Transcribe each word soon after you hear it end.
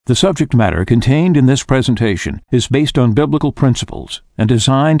The subject matter contained in this presentation is based on biblical principles and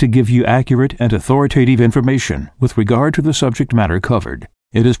designed to give you accurate and authoritative information with regard to the subject matter covered.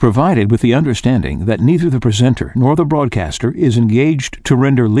 It is provided with the understanding that neither the presenter nor the broadcaster is engaged to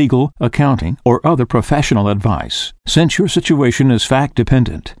render legal, accounting, or other professional advice. Since your situation is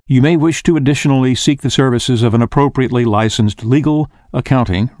fact-dependent, you may wish to additionally seek the services of an appropriately licensed legal,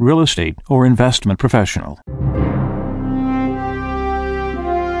 accounting, real estate, or investment professional.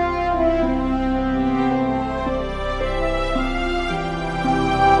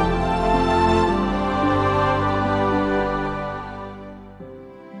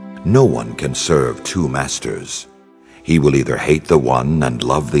 No one can serve two masters. He will either hate the one and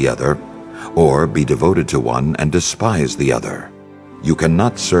love the other, or be devoted to one and despise the other. You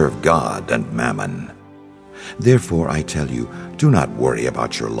cannot serve God and mammon. Therefore I tell you, do not worry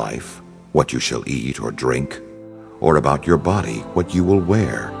about your life, what you shall eat or drink, or about your body, what you will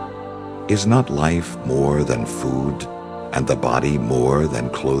wear. Is not life more than food, and the body more than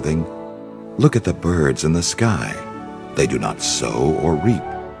clothing? Look at the birds in the sky. They do not sow or reap.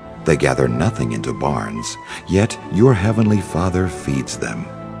 They gather nothing into barns, yet your heavenly Father feeds them.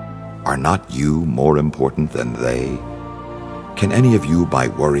 Are not you more important than they? Can any of you, by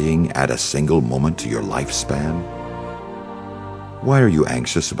worrying, add a single moment to your lifespan? Why are you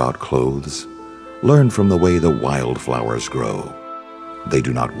anxious about clothes? Learn from the way the wildflowers grow. They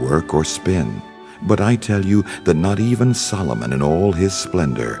do not work or spin, but I tell you that not even Solomon in all his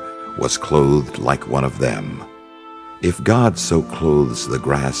splendor was clothed like one of them. If God so clothes the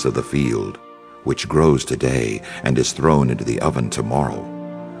grass of the field, which grows today and is thrown into the oven tomorrow,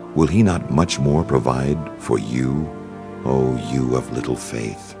 will he not much more provide for you, O you of little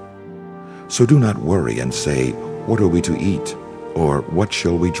faith? So do not worry and say, what are we to eat? Or what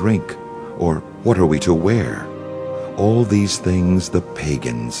shall we drink? Or what are we to wear? All these things the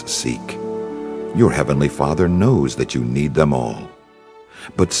pagans seek. Your heavenly Father knows that you need them all.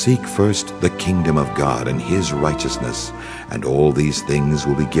 But seek first the kingdom of God and his righteousness, and all these things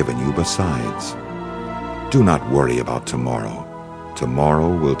will be given you besides. Do not worry about tomorrow.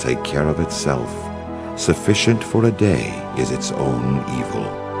 Tomorrow will take care of itself. Sufficient for a day is its own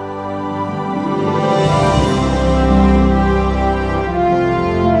evil.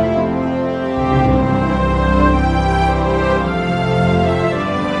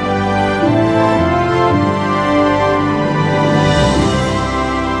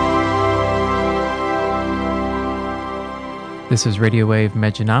 This is Radio Wave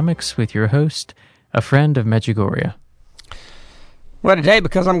Mejanomics with your host, a friend of Medjugorje. Well, today,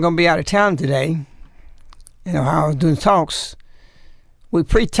 because I'm going to be out of town today, in Ohio doing talks, we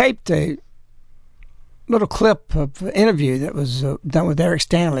pre-taped a little clip of an interview that was done with Eric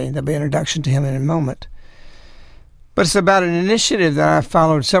Stanley. There'll be an introduction to him in a moment. But it's about an initiative that I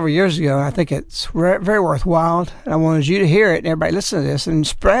followed several years ago. I think it's very worthwhile. And I wanted you to hear it, and everybody listen to this and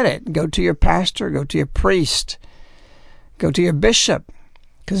spread it. Go to your pastor, go to your priest, go to your bishop,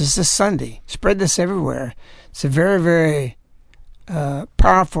 because it's this Sunday. Spread this everywhere. It's a very, very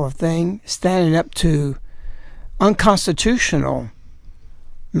powerful thing, standing up to unconstitutional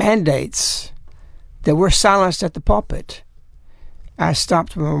mandates that were silenced at the pulpit. I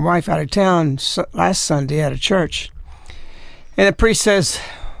stopped with my wife out of town last Sunday at a church, and the priest says,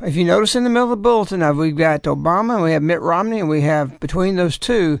 if you notice in the middle of the bulletin, we've got Obama and we have Mitt Romney, and we have between those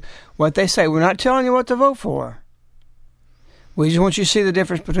two what they say. We're not telling you what to vote for. We just want you to see the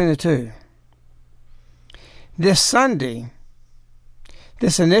difference between the two. This Sunday,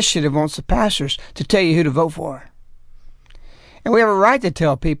 this initiative wants the pastors to tell you who to vote for. And we have a right to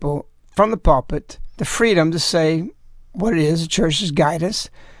tell people from the pulpit the freedom to say what it is, the church's guidance,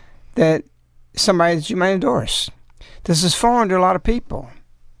 that somebody that you may endorse. This is foreign to a lot of people.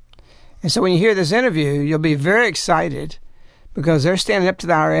 And so when you hear this interview, you'll be very excited, because they're standing up to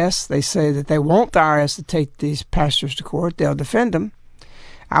the IRS. They say that they want the IRS to take these pastors to court. They'll defend them.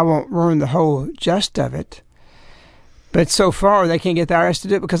 I won't ruin the whole gist of it. But so far, they can't get the IRS to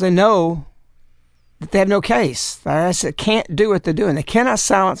do it because they know that they have no case. The IRS can't do what they're doing. They cannot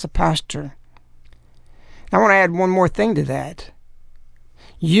silence a pastor. I want to add one more thing to that.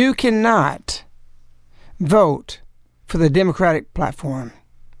 You cannot vote for the Democratic platform.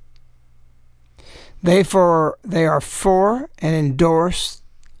 They are for and endorse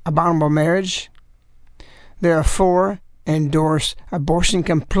abominable marriage. They are for and endorse abortion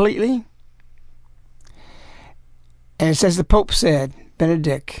completely. And it says the Pope said,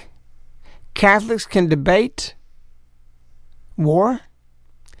 Benedict, Catholics can debate war.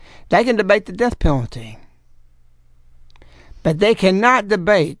 They can debate the death penalty. But they cannot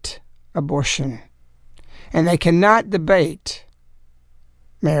debate abortion. And they cannot debate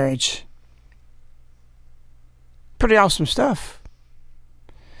marriage. Pretty awesome stuff.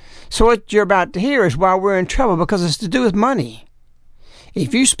 So what you're about to hear is why we're in trouble, because it's to do with money.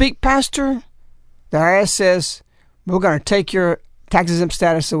 If you speak pastor, the IRS says, we're going to take your tax-exempt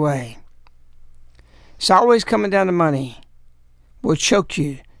status away. It's always coming down to money. We'll choke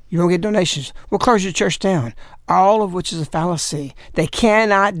you. You won't get donations. We'll close your church down. All of which is a fallacy. They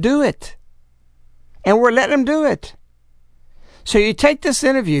cannot do it. And we're letting them do it. So you take this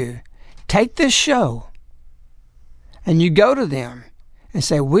interview, take this show, and you go to them and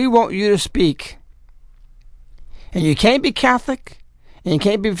say, we want you to speak. And you can't be Catholic, and you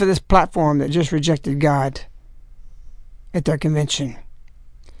can't be for this platform that just rejected God at their convention.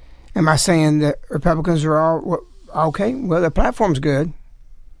 Am I saying that Republicans are all okay? Well, the platform's good.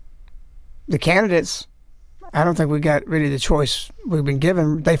 The candidates, I don't think we got really the choice we've been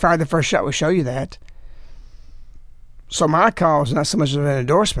given. They fired the first shot. We'll show you that. So my call is not so much of an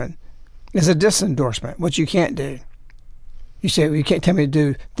endorsement. It's a disendorsement, which you can't do. You say, well, you can't tell me to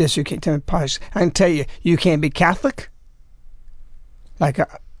do this. You can't tell me to polish. I can tell you, you can't be Catholic like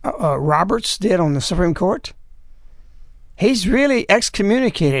Roberts did on the Supreme Court. He's really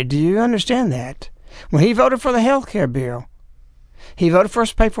excommunicated. Do you understand that? When he voted for the health care bill, he voted for us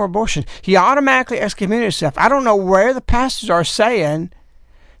to pay for abortion. He automatically excommunicated himself. I don't know where the pastors are saying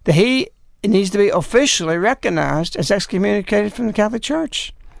that he needs to be officially recognized as excommunicated from the Catholic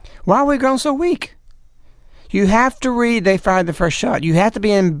Church. Why are we grown so weak? You have to read They Fired the First Shot. You have to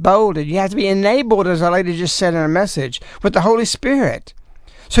be emboldened. You have to be enabled, as our lady just said in her message, with the Holy Spirit.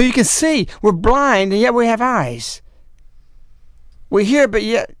 So you can see. We're blind, and yet we have eyes. We hear, but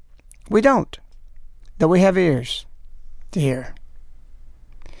yet we don't. Though we have ears to hear.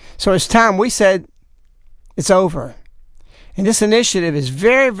 So it's time we said it's over. And this initiative is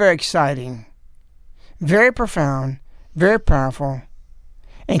very, very exciting, very profound, very powerful,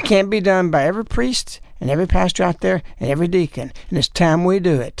 and can be done by every priest and every pastor out there and every deacon. And it's time we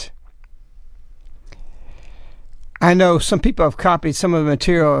do it. I know some people have copied some of the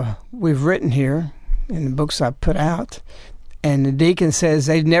material we've written here in the books I've put out. And the deacon says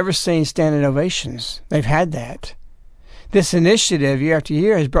they've never seen standing ovations. They've had that. This initiative, year after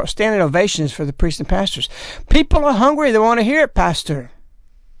year, has brought standing ovations for the priests and pastors. People are hungry. They want to hear it, Pastor.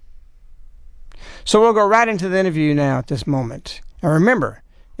 So we'll go right into the interview now at this moment. And remember,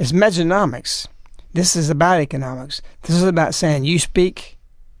 it's Mejanomics. This is about economics. This is about saying, you speak,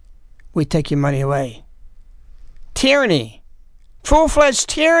 we take your money away. Tyranny. Full-fledged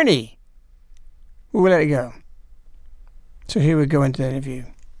tyranny. We'll let it go. So here we go into the interview.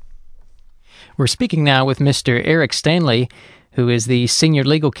 We're speaking now with Mr. Eric Stanley, who is the Senior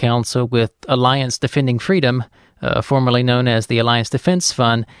Legal Counsel with Alliance Defending Freedom, formerly known as the Alliance Defense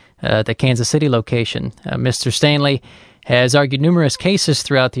Fund, the Kansas City location. Mr. Stanley has argued numerous cases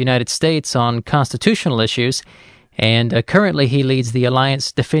throughout the United States on constitutional issues, and currently he leads the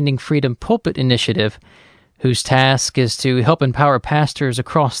Alliance Defending Freedom Pulpit Initiative, whose task is to help empower pastors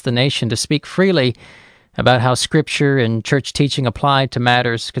across the nation to speak freely about how Scripture and church teaching apply to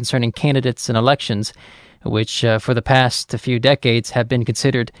matters concerning candidates and elections, which for the past few decades have been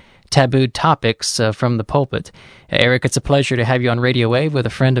considered tabooed topics from the pulpit. Eric, it's a pleasure to have you on Radio Wave with a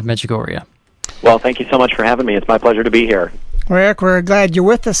Friend of Medjugorje. Well, thank you so much for having me. It's my pleasure to be here. Well, Eric, we're glad you're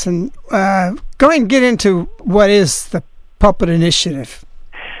with us. And go ahead and get into what is the Pulpit Initiative.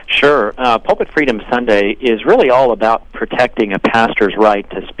 Sure. Pulpit Freedom Sunday is really all about protecting a pastor's right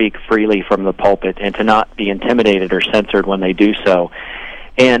to speak freely from the pulpit and to not be intimidated or censored when they do so.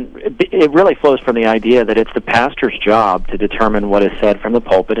 And it really flows from the idea that it's the pastor's job to determine what is said from the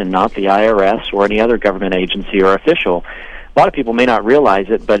pulpit and not the IRS or any other government agency or official. A lot of people may not realize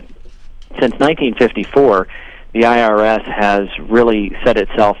it, but since 1954, the IRS has really set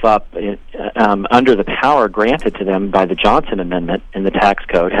itself up under the power granted to them by the Johnson Amendment in the tax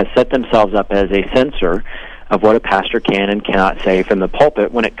code, has set themselves up as a censor of what a pastor can and cannot say from the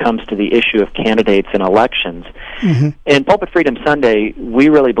pulpit when it comes to the issue of candidates and elections. Mm-hmm. In Pulpit Freedom Sunday, we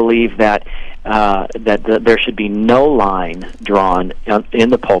really believe that there should be no line drawn in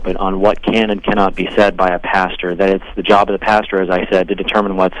the pulpit on what can and cannot be said by a pastor, that it's the job of the pastor, as I said, to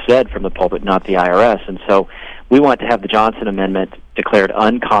determine what's said from the pulpit, not the IRS. And so we want to have the Johnson Amendment declared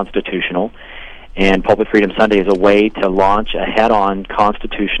unconstitutional, and Pulpit Freedom Sunday is a way to launch a head-on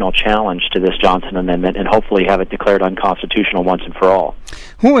constitutional challenge to this Johnson Amendment and hopefully have it declared unconstitutional once and for all.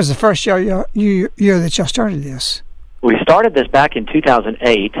 When was the first year that y'all started this? We started this back in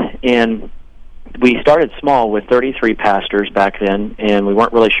 2008, and we started small with 33 pastors back then, and we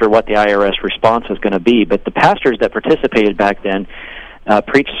weren't really sure what the IRS response was going to be, but the pastors that participated back then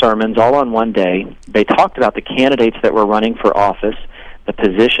preached sermons all on one day. They talked about the candidates that were running for office, the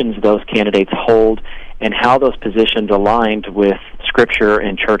positions those candidates hold, and how those positions aligned with Scripture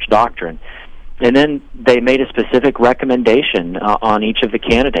and church doctrine. And then they made a specific recommendation on each of the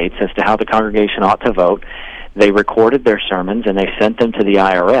candidates as to how the congregation ought to vote. They recorded their sermons, and they sent them to the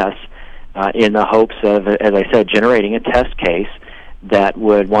IRS in the hopes of, as I said, generating a test case that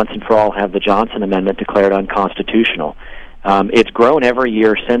would once and for all have the Johnson Amendment declared unconstitutional. It's grown every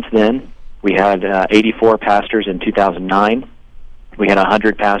year since then. We had 84 pastors in 2009. We had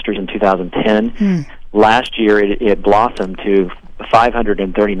 100 pastors in 2010. Last year, it blossomed to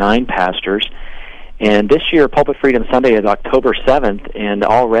 539 pastors. And this year, Pulpit Freedom Sunday is October 7th, and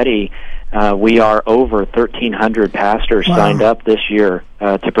already we are over 1,300 pastors signed up this year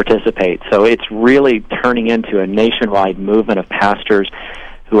to participate. So it's really turning into a nationwide movement of pastors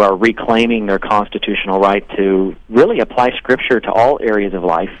who are reclaiming their constitutional right to really apply Scripture to all areas of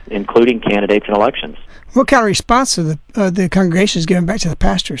life, including candidates and elections. What kind of response are the congregations giving back to the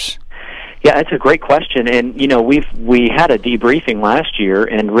pastors? Yeah, it's a great question, and we had a debriefing last year,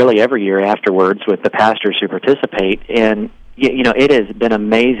 and really every year afterwards with the pastors who participate, and it has been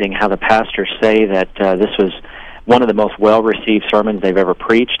amazing how the pastors say that this was one of the most well-received sermons they've ever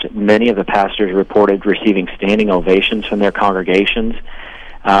preached. Many of the pastors reported receiving standing ovations from their congregations.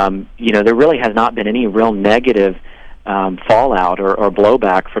 There really has not been any real negative fallout or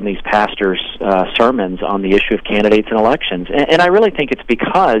blowback from these pastors' sermons on the issue of candidates and elections. And I really think it's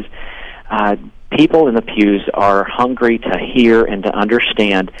because people in the pews are hungry to hear and to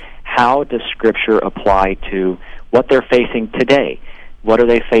understand how does Scripture apply to what they're facing today. What are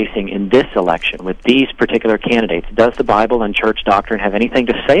they facing in this election with these particular candidates? Does the Bible and church doctrine have anything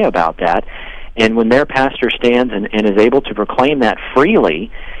to say about that? And when their pastor stands and is able to proclaim that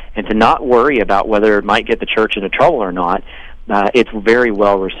freely and to not worry about whether it might get the church into trouble or not, it's very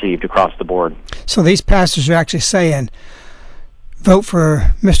well received across the board. So these pastors are actually saying, vote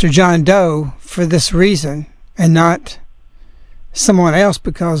for Mr. John Doe for this reason and not someone else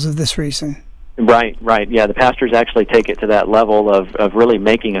because of this reason. Right. Yeah, the pastors actually take it to that level of really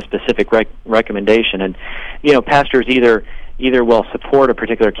making a specific recommendation. And, pastors either will support a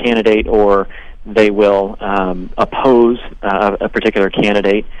particular candidate or they will oppose a particular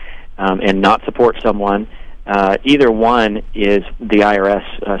candidate and not support someone. Either one is, the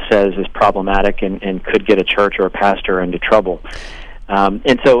IRS says, is problematic and could get a church or a pastor into trouble.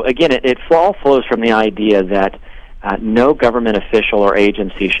 And so, again, it all flows from the idea that no government official or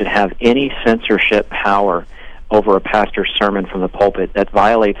agency should have any censorship power over a pastor's sermon from the pulpit. That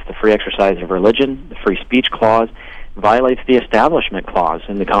violates the free exercise of religion, the free speech clause, violates the Establishment Clause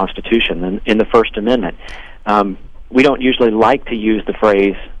in the Constitution, in the First Amendment. We don't usually like to use the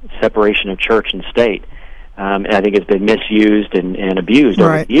phrase separation of church and state. And I think it's been misused and abused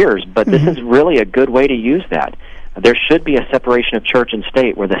over the years, but this is really a good way to use that. There should be a separation of church and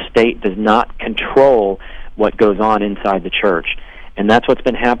state where the state does not control what goes on inside the church. And that's what's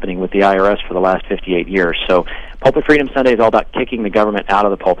been happening with the IRS for the last 58 years. So Pulpit Freedom Sunday is all about kicking the government out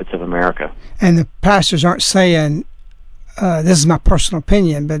of the pulpits of America. And the pastors aren't saying, this is my personal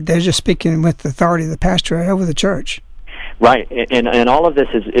opinion, but they're just speaking with the authority of the pastor over the church. Right, and all of this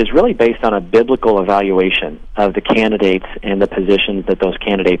is really based on a biblical evaluation of the candidates and the positions that those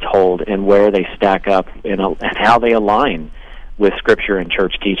candidates hold and where they stack up and how they align with Scripture and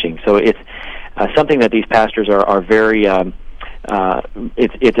church teaching. So it's something that these pastors are very,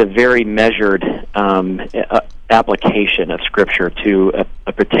 it's a very measured application of Scripture to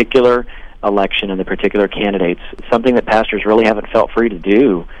a particular election and the particular candidates, something that pastors really haven't felt free to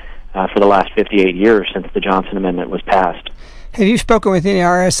do for the last 58 years since the Johnson Amendment was passed. Have you spoken with any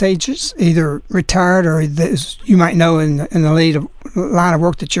IRS agents, either retired or that you might know in the line of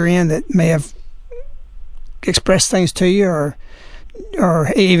work that you're in, that may have expressed things to you,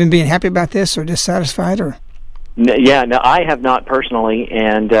 or even being happy about this or dissatisfied? Or no, I have not personally,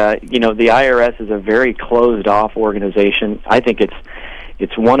 and the IRS is a very closed-off organization. I think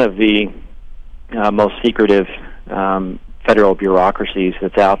it's one of the most secretive federal bureaucracies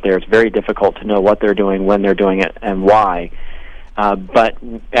that's out there. It's very difficult to know what they're doing, when they're doing it, and why. But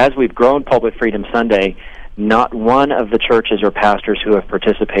as we've grown Pulpit Freedom Sunday, not one of the churches or pastors who have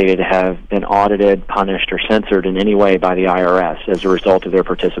participated have been audited, punished, or censored in any way by the IRS as a result of their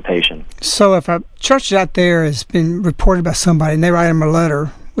participation. So if a church out there has been reported by somebody and they write them a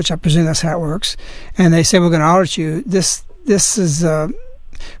letter, which I presume that's how it works, and they say, we're going to audit you, this is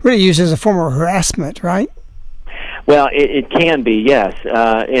really used as a form of harassment, right? Well, it can be, yes.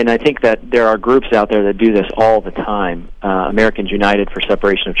 And I think that there are groups out there that do this all the time. Americans United for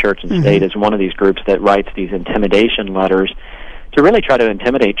Separation of Church and State is one of these groups that writes these intimidation letters to really try to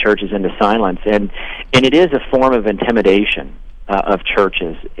intimidate churches into silence. And it is a form of intimidation. of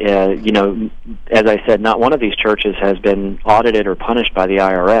churches. As I said, not one of these churches has been audited or punished by the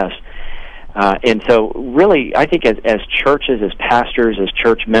IRS. And so really, I think as churches, as pastors, as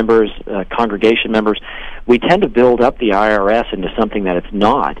church members, congregation members, we tend to build up the IRS into something that it's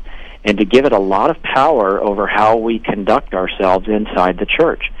not, and to give it a lot of power over how we conduct ourselves inside the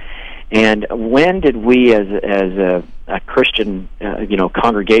church. And when did we, as a Christian,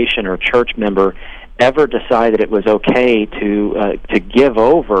 congregation or church member, ever decide that it was okay to give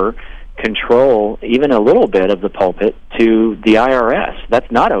over control, even a little bit of the pulpit, to the IRS? That's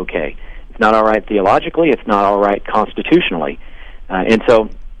not okay. It's not all right theologically. It's not all right constitutionally. And so,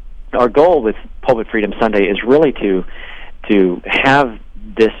 our goal with Pulpit Freedom Sunday is really to have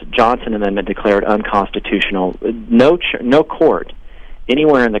this Johnson Amendment declared unconstitutional. No court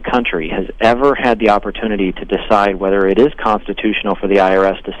anywhere in the country has ever had the opportunity to decide whether it is constitutional for the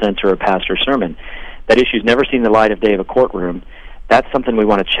IRS to censor a pastor's sermon. That issue's never seen the light of day of a courtroom. That's something we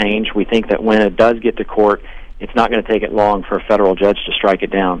want to change. We think that when it does get to court, it's not going to take it long for a federal judge to strike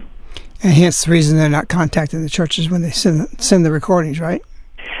it down. And hence the reason they're not contacting the churches when they send the recordings, right?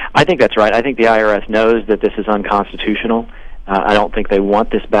 I think that's right. I think the IRS knows that this is unconstitutional. I don't think they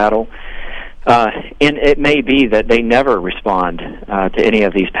want this battle. And it may be that they never respond to any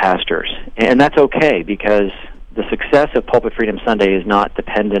of these pastors. And that's okay, because the success of Pulpit Freedom Sunday is not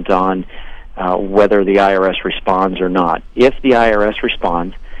dependent on whether the IRS responds or not. If the IRS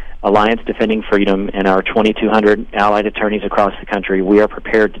responds, Alliance Defending Freedom and our 2,200 allied attorneys across the country, we are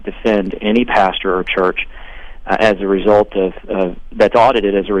prepared to defend any pastor or church as a result of that's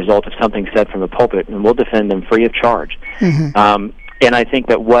audited as a result of something said from the pulpit, and we'll defend them free of charge. Mm-hmm. And I think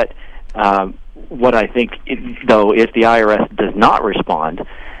that what I think, though, if the IRS does not respond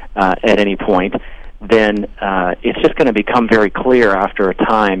at any point, then it's just going to become very clear after a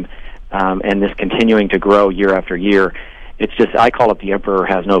time, and this continuing to grow year after year. It's just, I call it the emperor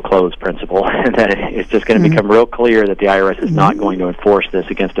has no clothes principle, and that it's just going to become real clear that the IRS is not going to enforce this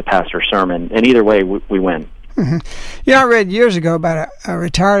against a pastor's sermon, and either way, we win. Mm-hmm. I read years ago about a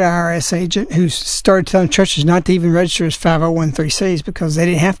retired IRS agent who started telling churches not to even register as 501(c)(3)s because they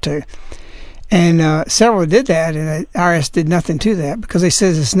didn't have to. And several did that, and the IRS did nothing to that because they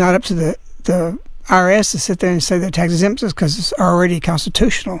says it's not up to the IRS to sit there and say they're tax exempt because it's already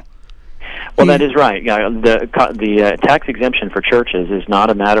constitutional. Well, that is right. The tax exemption for churches is not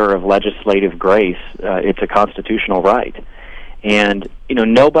a matter of legislative grace. It's a constitutional right. And,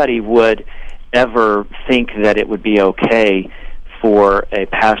 nobody would ever think that it would be okay for a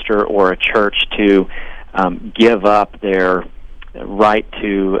pastor or a church to give up their right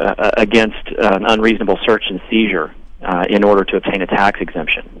to against an unreasonable search and seizure in order to obtain a tax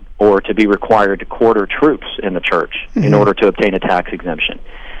exemption, or to be required to quarter troops in the church in order to obtain a tax exemption.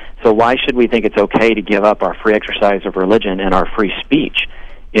 So why should we think it's okay to give up our free exercise of religion and our free speech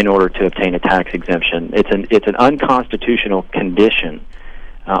in order to obtain a tax exemption? It's an unconstitutional condition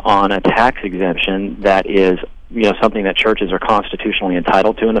on a tax exemption that is something that churches are constitutionally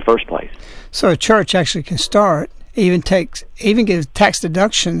entitled to in the first place. So a church actually can start, even give tax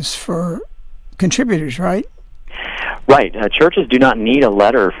deductions for contributors, right? Right. Churches do not need a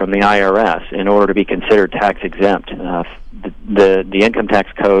letter from the IRS in order to be considered tax exempt. The income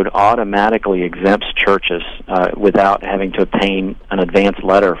tax code automatically exempts churches without having to obtain an advance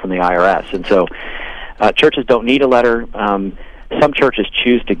letter from the IRS. And so churches don't need a letter. Some churches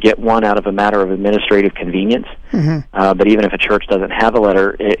choose to get one out of a matter of administrative convenience. But even if a church doesn't have a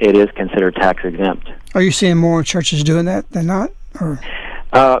letter, it is considered tax exempt. Are you seeing more churches doing that than not? Or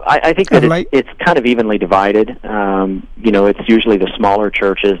I think that it's kind of evenly divided. It's usually the smaller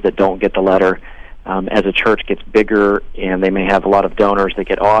churches that don't get the letter. As a church gets bigger and they may have a lot of donors that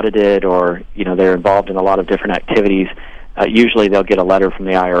get audited, or they're involved in a lot of different activities, usually they'll get a letter from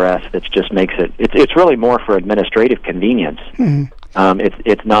the IRS that just makes it's really more for administrative convenience.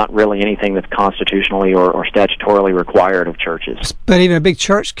 It's not really anything that's constitutionally or statutorily required of churches. But even a big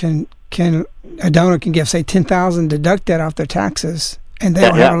church a donor can give, say, $10,000, deduct that off their taxes, and they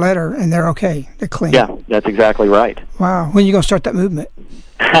don't have a letter, and they're okay. They're clean. Yeah, that's exactly right. Wow. When are you going to start that movement?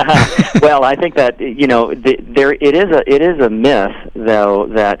 Well, I think that it is a myth, though,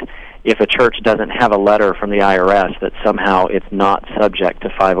 that if a church doesn't have a letter from the IRS, that somehow it's not subject to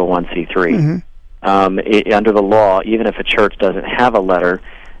 501(c)(3). Under the law, even if a church doesn't have a letter,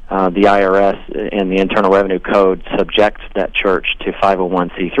 the IRS and the Internal Revenue Code subjects that church to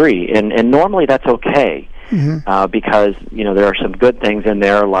 501(c)(3), and normally that's okay, because there are some good things in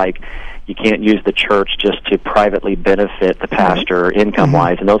there, like you can't use the church just to privately benefit the pastor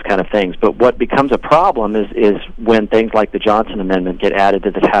income-wise and those kind of things. But what becomes a problem is when things like the Johnson Amendment get added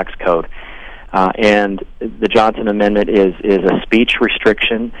to the tax code. And the Johnson Amendment is a speech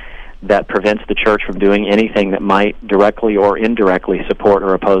restriction that prevents the church from doing anything that might directly or indirectly support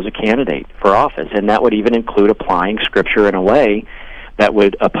or oppose a candidate for office. And that would even include applying Scripture in a way that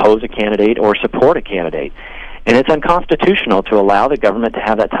would oppose a candidate or support a candidate. And it's unconstitutional to allow the government to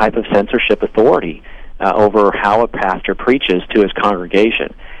have that type of censorship authority over how a pastor preaches to his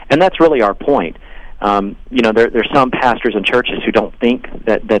congregation. And that's really our point. There's some pastors and churches who don't think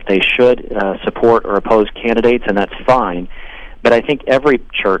that they should support or oppose candidates, and that's fine. But I think every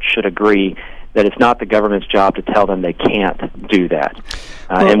church should agree that it's not the government's job to tell them they can't do that.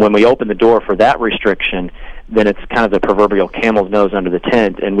 And when we open the door for that restriction, then it's kind of the proverbial camel's nose under the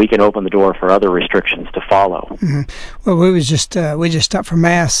tent, and we can open the door for other restrictions to follow. Mm-hmm. Well, we just stopped for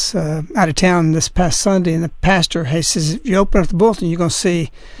Mass out of town this past Sunday, and the pastor says, if you open up the bulletin, you're going to see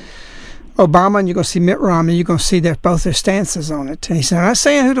Obama and you're going to see Mitt Romney. You're going to see both their stances on it. And he said, I'm not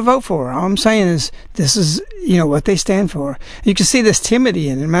saying who to vote for. All I'm saying is this is what they stand for. You can see this timidity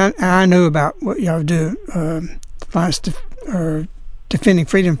in it. I know about what y'all do, Defending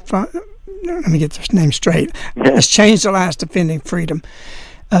Freedom. Let me get this name straight. It's Changed Alliance Defending Freedom.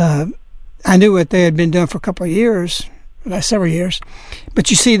 I knew what they had been doing for a couple of years, last several years.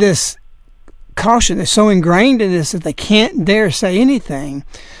 But you see this caution is so ingrained in this that they can't dare say anything.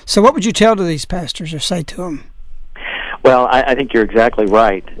 So what would you tell to these pastors or say to them? Well, I think you're exactly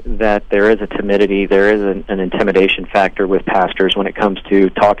right that there is a timidity, there is an intimidation factor with pastors when it comes to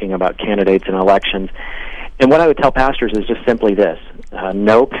talking about candidates and elections. And what I would tell pastors is just simply this.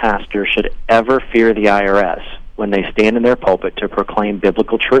 No pastor should ever fear the IRS when they stand in their pulpit to proclaim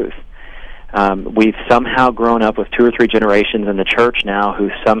biblical truth. We've somehow grown up with 2 or 3 generations in the church now who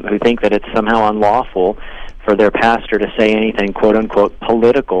think that it's somehow unlawful for their pastor to say anything, quote-unquote,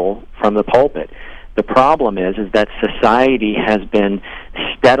 political from the pulpit. The problem is that society has been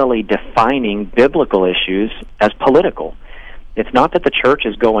steadily defining biblical issues as political. It's not that the church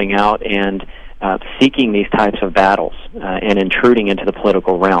is going out and seeking these types of battles and intruding into the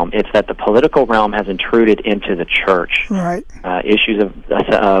political realm. It's that the political realm has intruded into the church. Right. Issues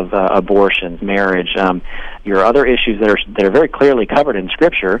of abortion, marriage, your other issues that are very clearly covered in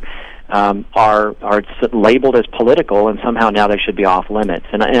Scripture are labeled as political, and somehow now they should be off limits.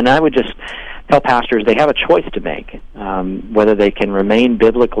 And I would just tell pastors they have a choice to make, whether they can remain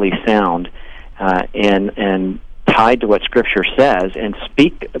biblically sound and tied to what Scripture says and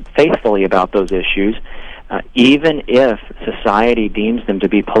speak faithfully about those issues, even if society deems them to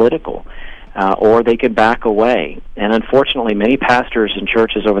be political, or they could back away. And unfortunately, many pastors and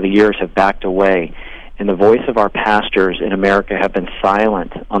churches over the years have backed away, and the voice of our pastors in America have been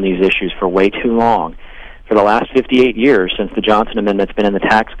silent on these issues for way too long. For the last 58 years, since the Johnson Amendment's been in the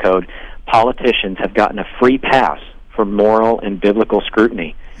tax code, politicians have gotten a free pass for moral and biblical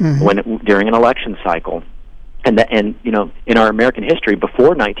scrutiny during an election cycle. And in our American history, before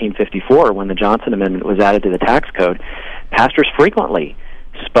 1954, when the Johnson Amendment was added to the tax code, pastors frequently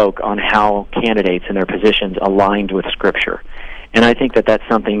spoke on how candidates and their positions aligned with Scripture. And I think that that's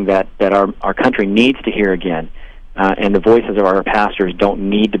something that our country needs to hear again. And the voices of our pastors don't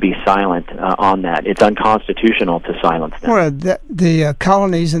need to be silent on that. It's unconstitutional to silence them. Well, the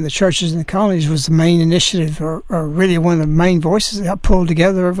colonies and the churches in the colonies was the main initiative, or really one of the main voices that helped pull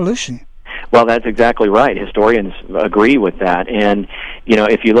together revolution. Well, that's exactly right. Historians agree with that. And,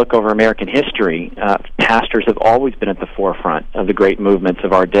 if you look over American history, pastors have always been at the forefront of the great movements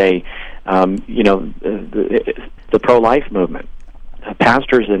of our day. The pro-life movement.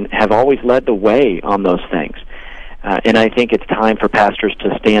 Pastors have always led the way on those things. And I think it's time for pastors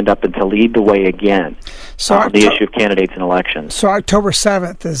to stand up and to lead the way again on the issue of candidates and elections. So October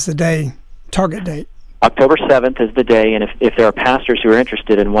 7th is the target date. October 7th is the day, and if there are pastors who are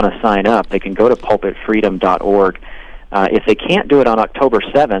interested and want to sign up, they can go to pulpitfreedom.org. If they can't do it on October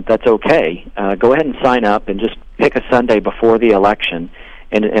 7th, that's okay. Go ahead and sign up and just pick a Sunday before the election,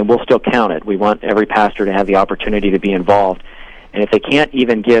 and we'll still count it. We want every pastor to have the opportunity to be involved. And if they can't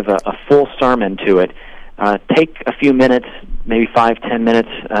even give a full sermon to it, take a few minutes, maybe 5-10 minutes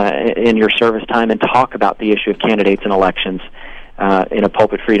in your service time, and talk about the issue of candidates and elections in a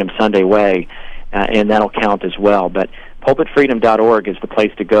Pulpit Freedom Sunday way. And that'll count as well. But pulpitfreedom.org is the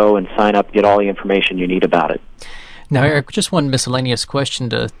place to go and sign up, get all the information you need about it. Now, Eric, just one miscellaneous question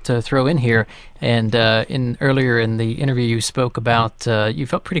to throw in here. And earlier in the interview, you spoke about you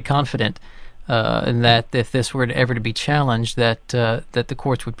felt pretty confident in that if this were ever to be challenged, that the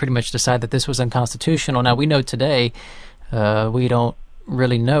courts would pretty much decide that this was unconstitutional. Now, we know today we don't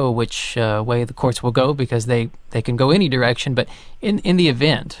really know which way the courts will go because they can go any direction. But in the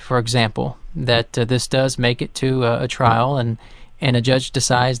event, for example, that this does make it to a trial and and a judge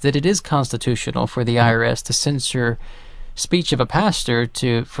decides that it is constitutional for the IRS to censor speech of a pastor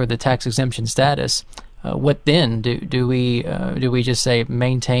for the tax exemption status, what then? Do we just say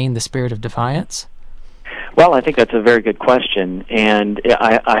maintain the spirit of defiance? Well, I think that's a very good question, and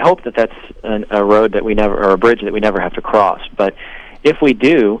I hope that that's a road that we never, or a bridge that we never have to cross. But if we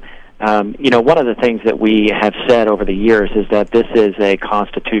do, one of the things that we have said over the years is that this is a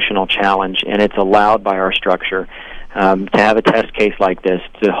constitutional challenge, and it's allowed by our structure to have a test case like this,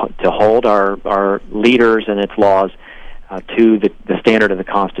 to hold our leaders and its laws to the standard of the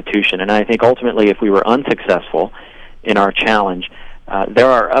Constitution. And I think ultimately, if we were unsuccessful in our challenge,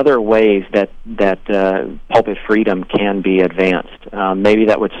 there are other ways that pulpit freedom can be advanced. Maybe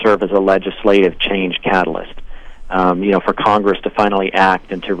that would serve as a legislative change catalyst, for Congress to finally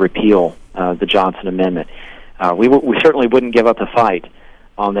act and to repeal the Johnson Amendment. We certainly wouldn't give up the fight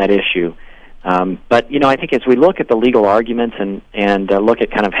on that issue. But I think as we look at the legal arguments and look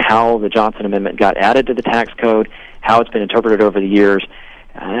at kind of how the Johnson Amendment got added to the tax code, how it's been interpreted over the years,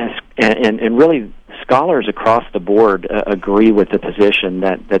 and really scholars across the board agree with the position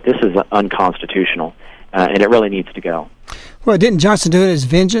that this is unconstitutional, and it really needs to go. Well, didn't Johnson do it as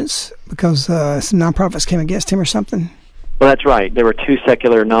vengeance because some nonprofits came against him or something? Well, that's right. There were two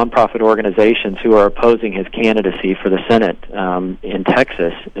secular nonprofit organizations who are opposing his candidacy for the Senate in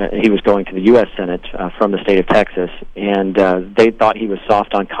Texas. He was going to the U.S. Senate from the state of Texas, and they thought he was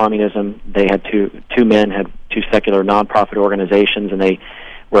soft on communism. They had two men had two secular nonprofit organizations, and they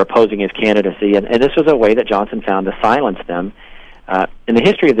were opposing his candidacy. And this was a way that Johnson found to silence them. In the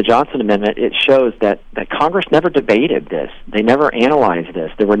history of the Johnson Amendment, it shows that Congress never debated this. They never analyzed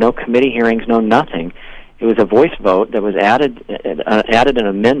this. There were no committee hearings, no nothing. It was a voice vote that was added an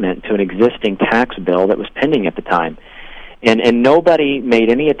amendment to an existing tax bill that was pending at the time. And nobody made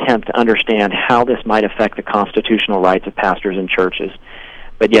any attempt to understand how this might affect the constitutional rights of pastors and churches.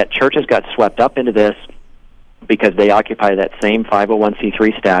 But yet churches got swept up into this because they occupy that same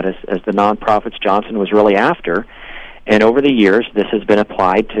 501c3 status as the nonprofits Johnson was really after. And over the years, this has been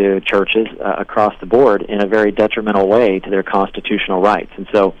applied to churches across the board in a very detrimental way to their constitutional rights. And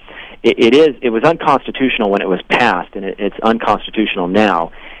so it was unconstitutional when it was passed, and it's unconstitutional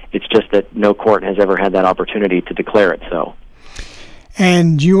now. It's just that no court has ever had that opportunity to declare it so.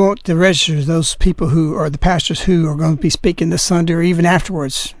 And you want to register those people who are the pastors who are going to be speaking this Sunday or even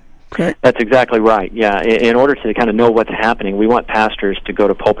afterwards, correct? That's exactly right, yeah. In order to kind of know what's happening, we want pastors to go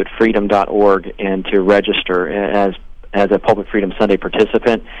to pulpitfreedom.org and to register as a Pulpit Freedom Sunday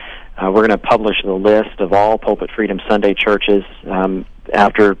participant. We're going to publish the list of all Pulpit Freedom Sunday churches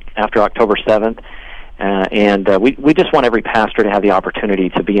after October 7th. And we just want every pastor to have the opportunity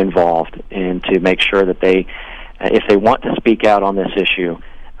to be involved and to make sure that they, if they want to speak out on this issue,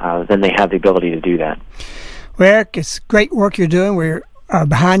 then they have the ability to do that. Well, Eric, it's great work you're doing. We're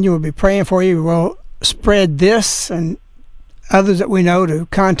behind you. We'll be praying for you. We'll spread this and others that we know to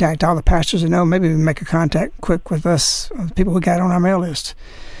contact all the pastors that know. Maybe we make a contact quick with us, the people we got on our mail list,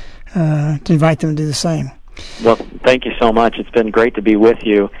 to invite them to do the same. Well, thank you so much. It's been great to be with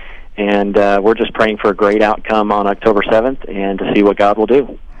you, and we're just praying for a great outcome on October 7th and to see what God will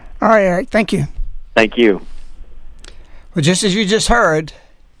do. All right, Eric. Thank you. Thank you. Well, just as you just heard,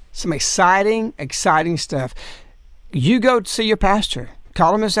 some exciting stuff. You go see your pastor.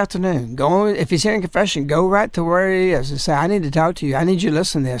 Call him this afternoon. Go, if he's hearing confession, go right to where he is and say, I need to talk to you. I need you to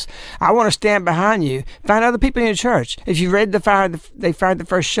listen to this. I want to stand behind you. Find other people in your church. If you read they fired the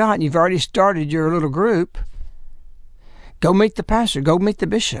first shot and you've already started your little group, go meet the pastor. Go meet the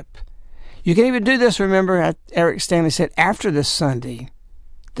bishop. You can even do this, remember, Eric Stanley said, after this Sunday.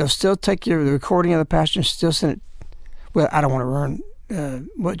 They'll still take the recording of the pastor and still send it. Well, I don't want to run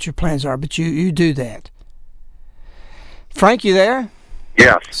what your plans are, but you do that. Frank, you there?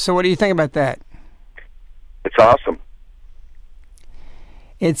 Yes. So what do you think about that? It's awesome.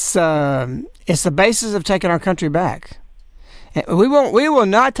 It's the basis of taking our country back. And we will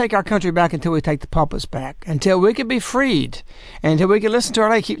not take our country back until we take the pulpits back, until we can be freed, until we can listen to our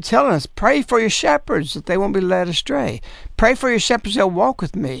lady keep telling us, pray for your shepherds that they won't be led astray. Pray for your shepherds, they'll walk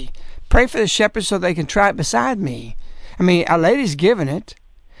with me. Pray for the shepherds so they can try it beside me. I mean, our lady's giving it.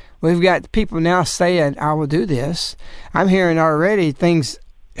 We've got people now saying, I will do this. I'm hearing already things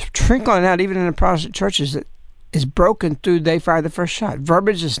trickling out, even in the Protestant churches, that is broken through they fired the first shot.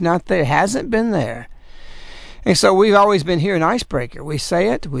 Verbiage is not there, hasn't been there. And so we've always been here an icebreaker. We say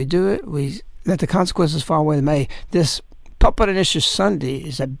it, we do it, we let the consequences fall where they may. This Pulpit Initiative Sunday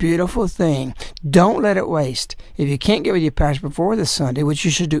is a beautiful thing. Don't let it waste. If you can't get with your pastor before this Sunday, which you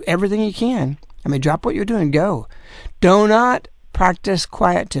should do everything you can, I mean, drop what you're doing, go. Do not practice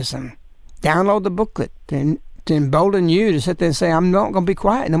quietism. Download the booklet to to embolden you to sit there and say, I'm not going to be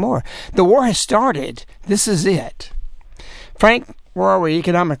quiet no more. The war has started. This is it. Frank, where are we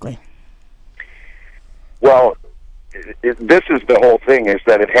economically? Well, this is the whole thing, is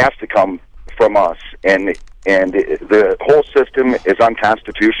that it has to come from us. And the whole system is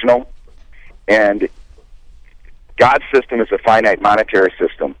unconstitutional. And God's system is a finite monetary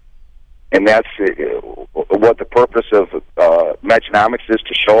system. And that's what the purpose of Mejanomics is,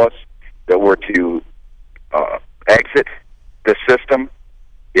 to show us that we're to exit the system.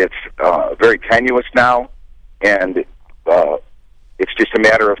 It's very tenuous now, and it's just a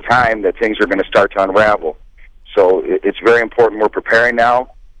matter of time that things are going to start to unravel. So it's very important we're preparing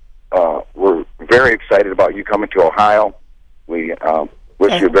now. We're very excited about you coming to Ohio. We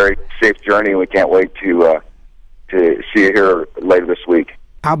wish you a very safe journey, and we can't wait to see you here later this week.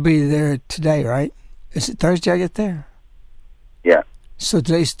 I'll be there today, right? Is it Thursday I get there? Yeah. So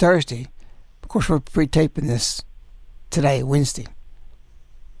today's Thursday. Of course, we're pre-taping this today, Wednesday.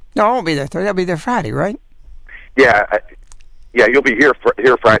 No, I won't be there Thursday. I'll be there Friday, right? Yeah, you'll be here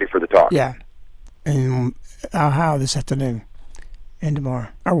Friday for the talk. Yeah. In Ohio this afternoon and tomorrow.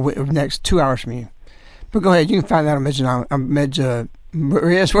 Or next 2 hours from you. But go ahead. You can find that on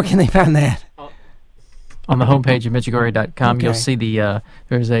Marius, where can they find that? On the homepage of Medjugorje.com, Okay. You'll see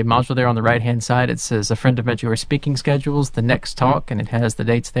there's a module there on the right-hand side. It says A Friend of Medjugorje Speaking Schedules, the next talk, and it has the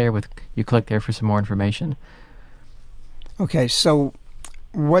dates there. You click there for some more information. Okay, so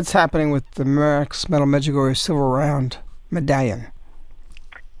what's happening with the Friend of Medjugorje Silver Round Medallion?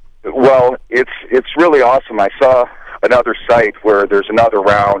 Well, it's really awesome. I saw another site where there's another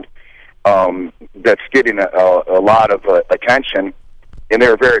round that's getting a lot of attention, and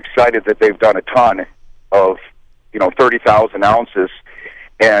they're very excited that they've done a ton of 30,000 ounces,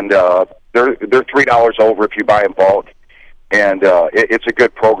 and they're $3 over if you buy in bulk, and it's a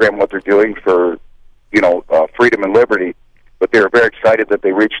good program what they're doing for freedom and liberty. But they're very excited that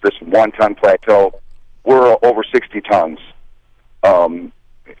they reached this 1-ton plateau. We're over 60 tons. Over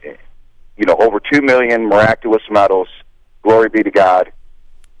 2 million miraculous medals. Glory be to God.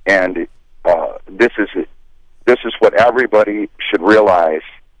 And this is what everybody should realize,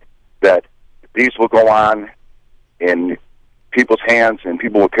 that these will go on in people's hands, and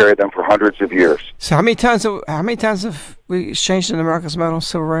people will carry them for hundreds of years. So how many times have we exchanged in the Miraculous Medal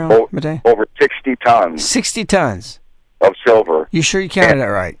Silver Round Medallion? Over 60 tons. 60 tons Of silver. You sure you counted that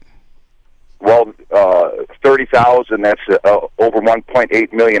right? Well, 30,000, that's over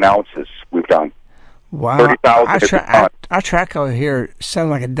 1.8 million ounces we've done. Wow. 30,000 our track over here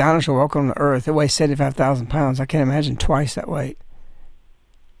sounds like a dinosaur walking on the earth. It weighs 75,000 pounds. I can't imagine twice that weight.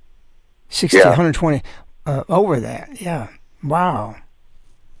 60, Yeah. 120, over that. Yeah. Wow.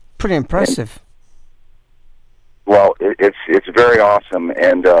 Pretty impressive. Well, it's very awesome,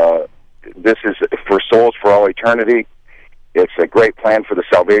 and this is for souls for all eternity. It's a great plan for the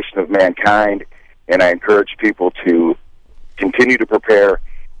salvation of mankind, and I encourage people to continue to prepare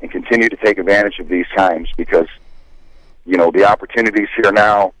and continue to take advantage of these times, because the opportunity's here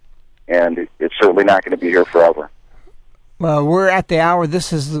now, and it's certainly not going to be here forever. Well, we're at the hour.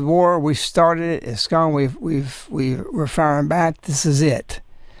 This is the war. We started it. It's gone. We're firing back. This is it.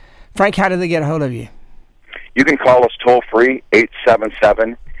 Frank, how do they get a hold of you? You can call us toll-free,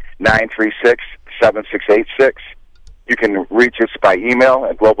 877-936-7686. You can reach us by email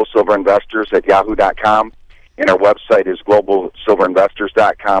at globalsilverinvestors@yahoo.com, and our website is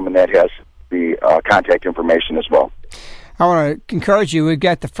globalsilverinvestors.com, and that has the contact information as well. I want to encourage you. We've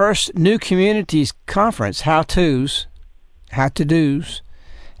got the first New Communities Conference, How-Tos,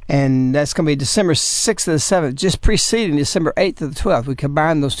 and that's going to be December 6th to the 7th, just preceding December 8th to the 12th. We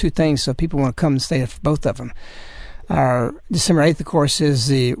combine those two things so people want to come and stay for both of them. December 8th, of course, is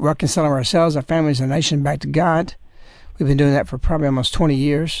the reconciling ourselves, our families, and our nation back to God. We've been doing that for probably almost 20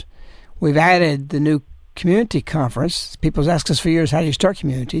 years. We've added the New Community Conference. People's asked us for years, how do you start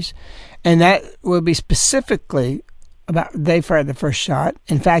communities? And that will be specifically about They Fired the First Shot.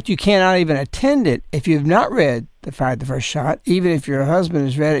 In fact, you cannot even attend it if you've not read They Fired the First Shot. Even if your husband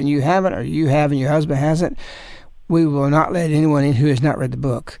has read it and you haven't, or you have and your husband hasn't, we will not let anyone in who has not read the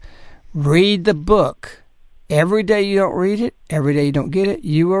book. Read the book. Every day you don't read it, every day you don't get it,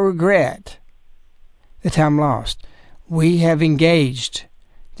 you will regret the time lost. We have engaged.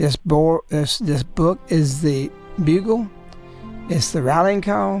 This book is the bugle. It's the rallying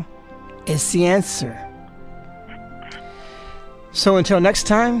call. It's the answer. So until next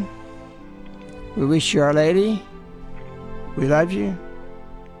time, we wish you Our Lady. We love you.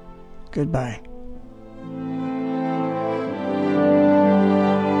 Goodbye.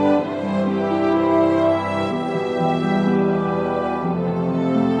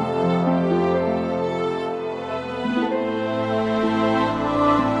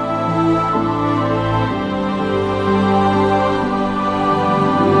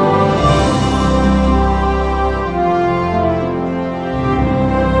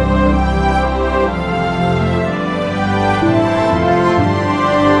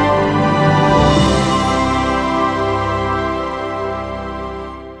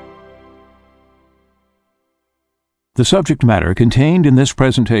 The subject matter contained in this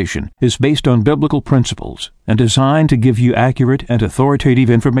presentation is based on biblical principles and designed to give you accurate and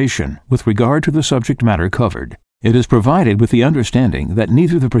authoritative information with regard to the subject matter covered. It is provided with the understanding that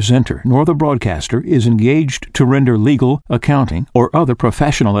neither the presenter nor the broadcaster is engaged to render legal, accounting, or other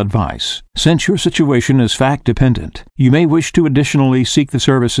professional advice. Since your situation is fact-dependent, you may wish to additionally seek the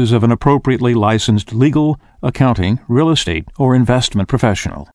services of an appropriately licensed legal, accounting, real estate, or investment professional.